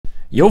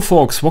Yo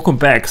folks, welcome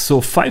back.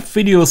 So 5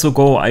 videos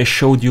ago I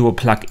showed you a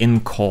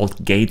plugin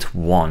called Gate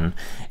 1,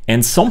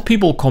 and some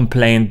people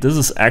complained this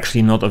is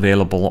actually not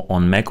available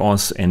on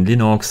macOS and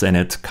Linux, and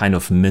it kind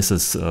of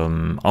misses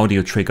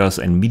audio triggers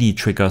and MIDI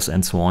triggers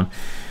and so on.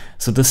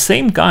 So the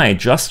same guy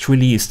just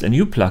released a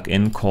new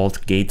plugin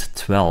called Gate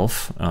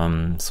 12.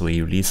 So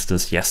he released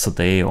this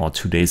yesterday or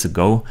 2 days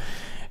ago.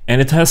 And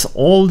it has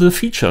all the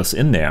features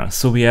in there.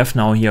 So we have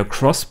now here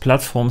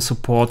cross-platform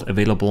support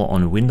available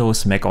on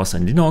Windows, macOS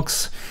and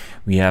Linux.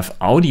 We have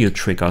audio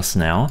triggers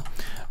now.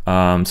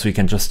 So you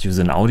can just use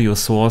an audio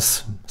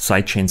source,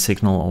 sidechain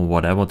signal or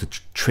whatever to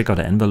trigger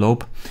the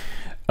envelope.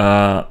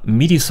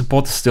 MIDI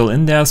support is still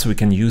in there, so we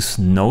can use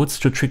nodes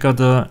to trigger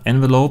the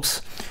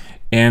envelopes,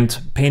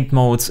 and paint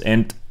modes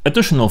and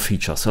additional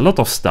features, a lot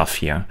of stuff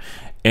here.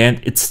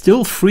 And it's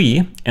still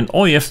free, and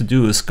all you have to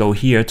do is go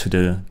here to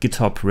the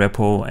GitHub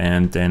repo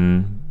and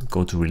then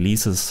go to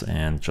releases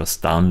and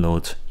just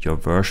download your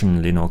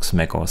version, Linux,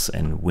 macOS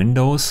and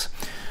Windows.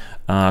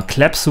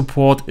 Clap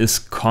support is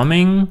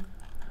coming.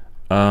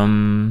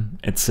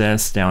 It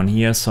says down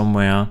here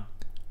somewhere,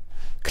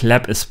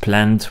 Clap is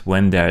planned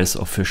when there is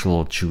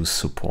official Juice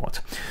support.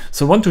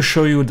 So I want to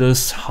show you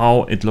this,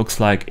 how it looks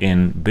like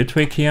in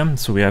Bitwig here.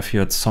 So we have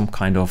here some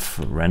kind of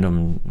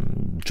random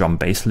drum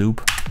bass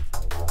loop.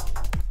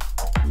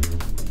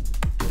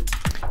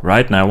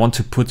 Right now I want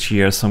to put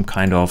here some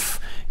kind of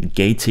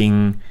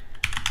gating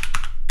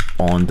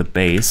on the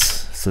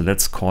bass. So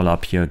let's call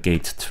up here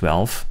Gate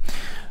 12.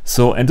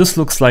 So, and this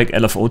looks like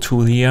LFO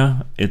tool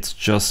here. It's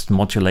just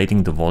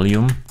modulating the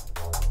volume.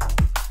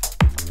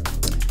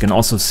 You can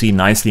also see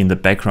nicely in the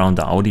background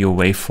the audio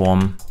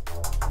waveform.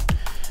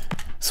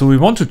 So we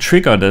want to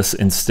trigger this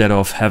instead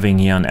of having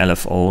here an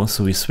LFO.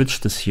 So we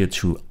switch this here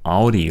to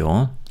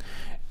audio.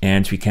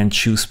 And we can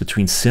choose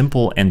between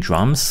simple and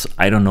drums.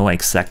 I don't know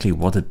exactly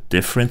what the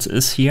difference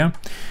is here.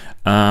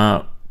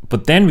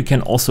 But then we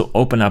can also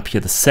open up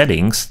here the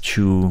settings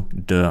to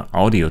the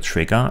audio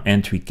trigger,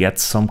 and we get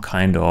some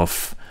kind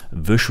of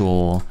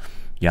visual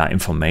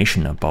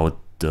information about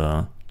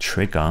the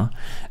trigger.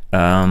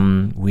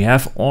 We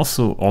have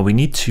also, or we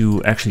need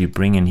to actually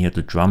bring in here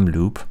the drum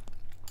loop.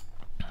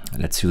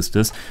 Let's use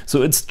this.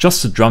 So it's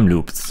just a drum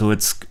loop. So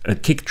it's a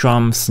kick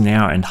drum,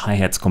 snare and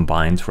hi-hats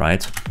combined,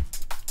 right?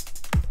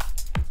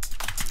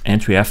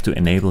 And we have to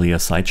enable here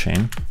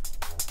sidechain.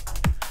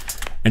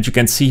 And you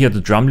can see here the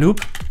drum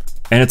loop.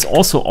 And it's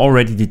also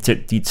already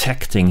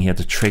detecting here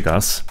the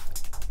triggers.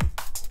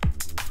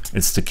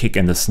 It's the kick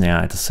and the snare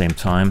at the same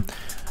time.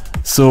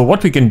 So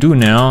what we can do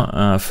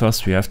now,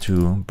 first we have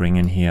to bring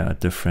in here a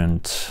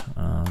different,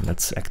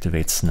 let's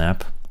activate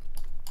snap.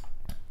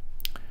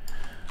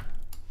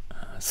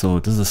 So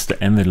this is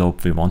the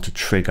envelope we want to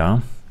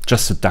trigger,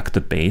 just to duck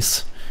the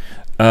bass.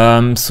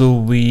 So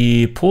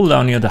we pull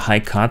down here the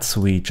high cut,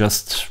 so we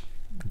just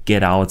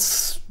get out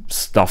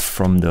stuff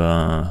from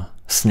the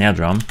snare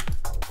drum.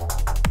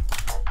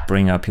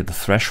 Bring up here the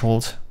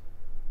threshold.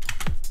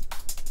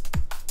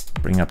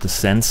 Bring up the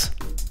sense.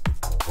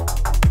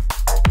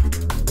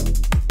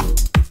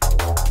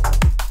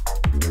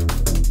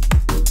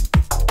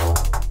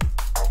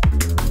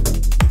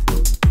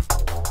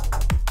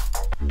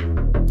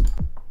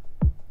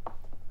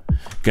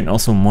 You can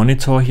also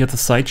monitor here the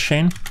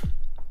sidechain.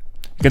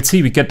 You can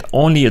see we get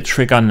only a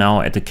trigger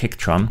now at the kick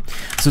drum.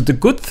 So the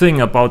good thing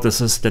about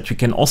this is that we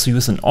can also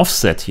use an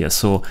offset here.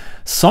 So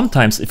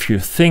sometimes if you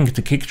think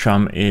the kick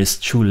drum is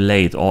too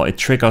late or it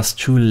triggers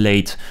too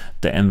late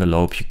the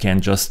envelope, you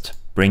can just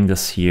bring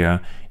this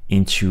here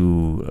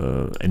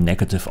into a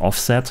negative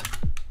offset.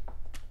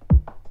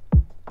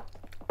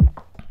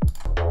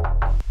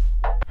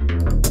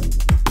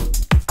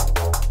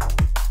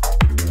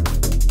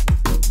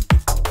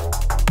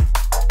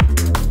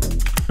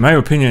 In my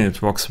opinion,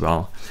 it works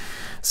well.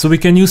 So we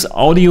can use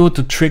audio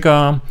to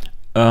trigger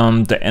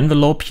the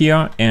envelope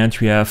here, and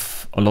we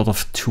have a lot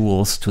of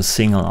tools to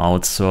single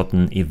out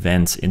certain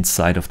events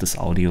inside of this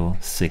audio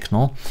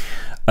signal.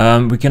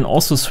 We can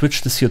also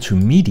switch this here to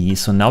MIDI.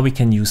 So now we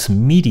can use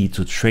MIDI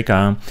to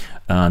trigger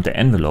the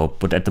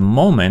envelope, but at the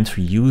moment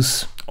we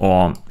use,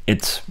 or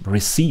it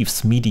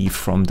receives MIDI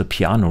from the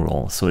piano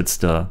roll. So it's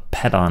the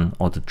pattern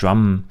or the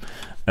drum,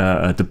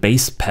 the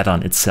bass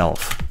pattern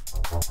itself.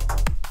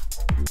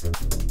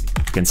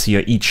 You can see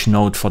here each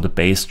note for the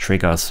bass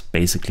triggers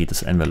basically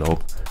this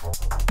envelope,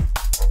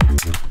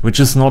 which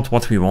is not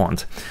what we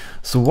want.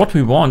 So what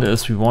we want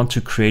is we want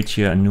to create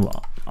here a new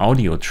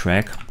audio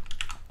track,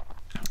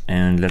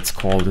 and let's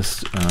call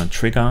this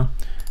trigger,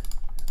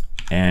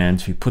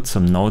 and we put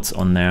some notes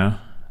on there.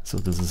 So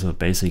this is a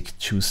basic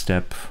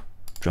 2-step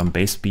drum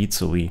bass beat.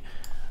 So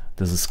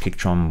this is kick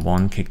drum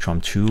 1, kick drum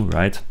 2,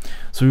 right?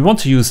 So we want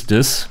to use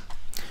this.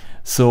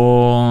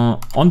 So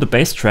on the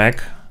bass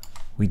track,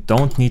 we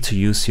don't need to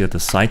use here the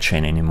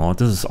sidechain anymore.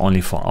 This is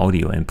only for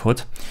audio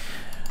input.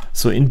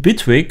 So in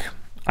Bitwig,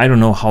 I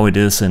don't know how it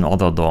is in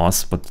other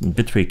DAWs, but in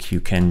Bitwig you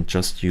can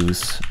just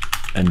use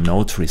a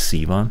note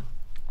receiver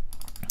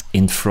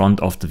in front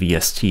of the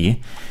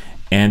VST,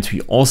 and we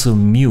also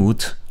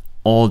mute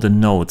all the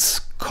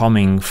notes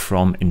coming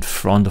from in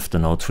front of the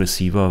node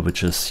receiver,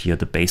 which is here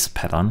the base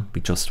pattern.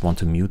 We just want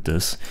to mute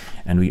this,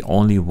 and we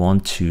only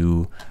want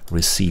to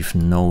receive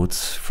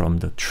nodes from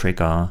the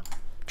trigger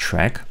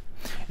track.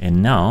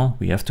 And now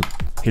we have to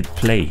hit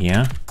play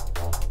here.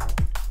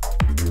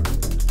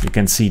 You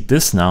can see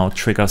this now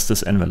triggers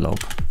this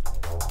envelope.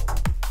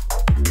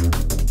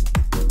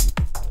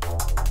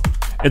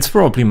 It's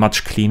probably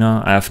much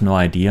cleaner, I have no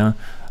idea.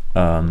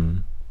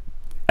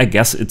 I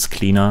guess it's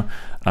cleaner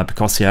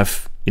because you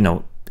have, you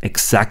know,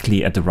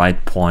 exactly at the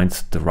right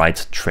point, the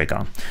right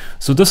trigger.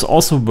 So this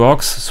also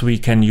works, so we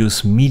can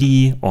use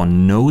MIDI or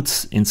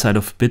nodes inside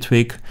of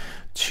Bitwig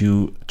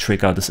to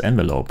trigger this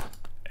envelope.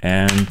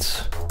 And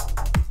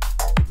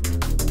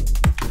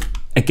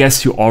I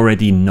guess you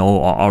already know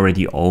or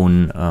already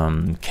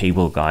own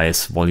Cable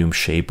Guys, Volume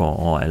Shaper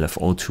or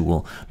LFO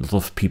tool. A lot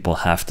of people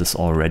have this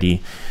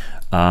already,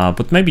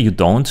 but maybe you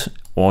don't,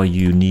 or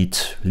you need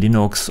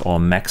Linux or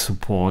Mac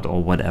support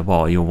or whatever,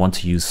 or you want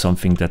to use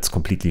something that's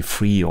completely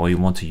free, or you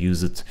want to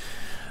use it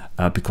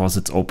because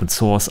it's open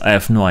source. I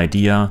have no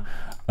idea.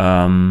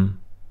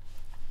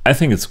 I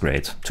think it's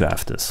great to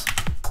have this.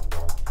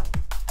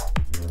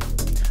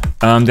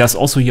 There's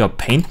also here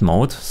paint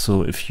mode.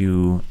 So if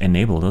you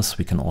enable this,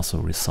 we can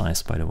also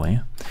resize, by the way.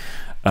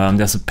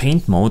 There's a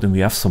paint mode and we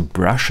have some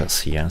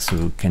brushes here. So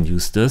you can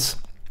use this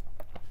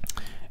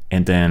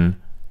and then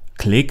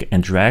click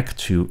and drag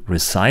to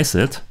resize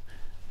it.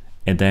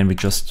 And then we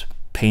just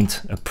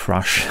paint a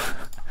brush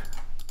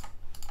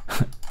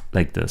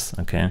like this,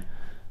 okay?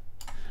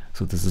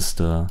 So this is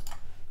the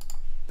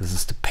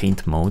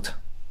paint mode.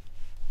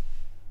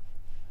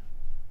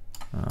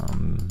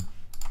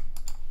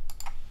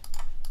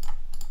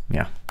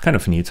 Yeah, kind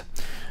of neat.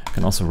 You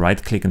can also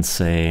right click and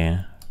say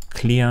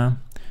clear,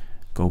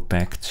 go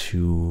back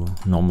to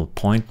normal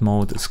point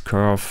mode is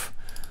curve.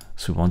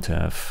 So we want to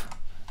have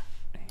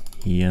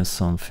here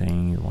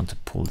something, you want to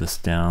pull this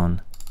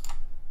down,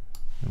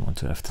 you want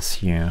to have this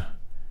here,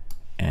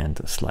 and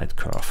a slight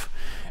curve.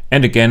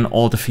 And again,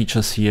 all the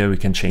features here, we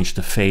can change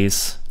the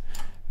phase,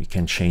 we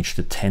can change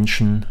the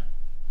tension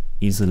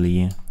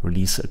easily,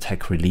 release,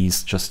 attack,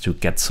 release, just to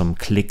get some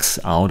clicks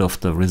out of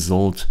the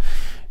result.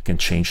 You can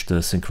change the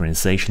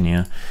synchronization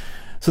here.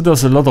 So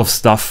there's a lot of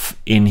stuff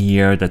in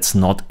here that's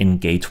not in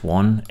Gate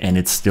 1 and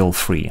it's still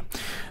free.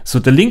 So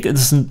the link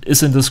is in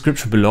the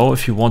description below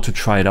if you want to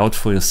try it out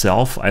for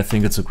yourself. I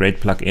think it's a great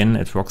plugin,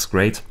 it works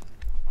great,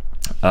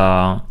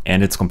 and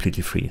it's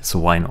completely free, so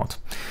why not?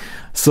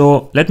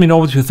 So let me know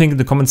what you think in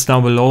the comments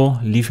down below.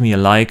 Leave me a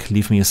like,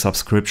 leave me a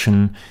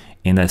subscription,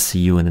 and I see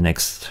you in the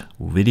next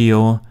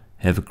video.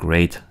 Have a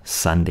great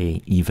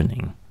Sunday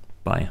evening.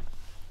 Bye.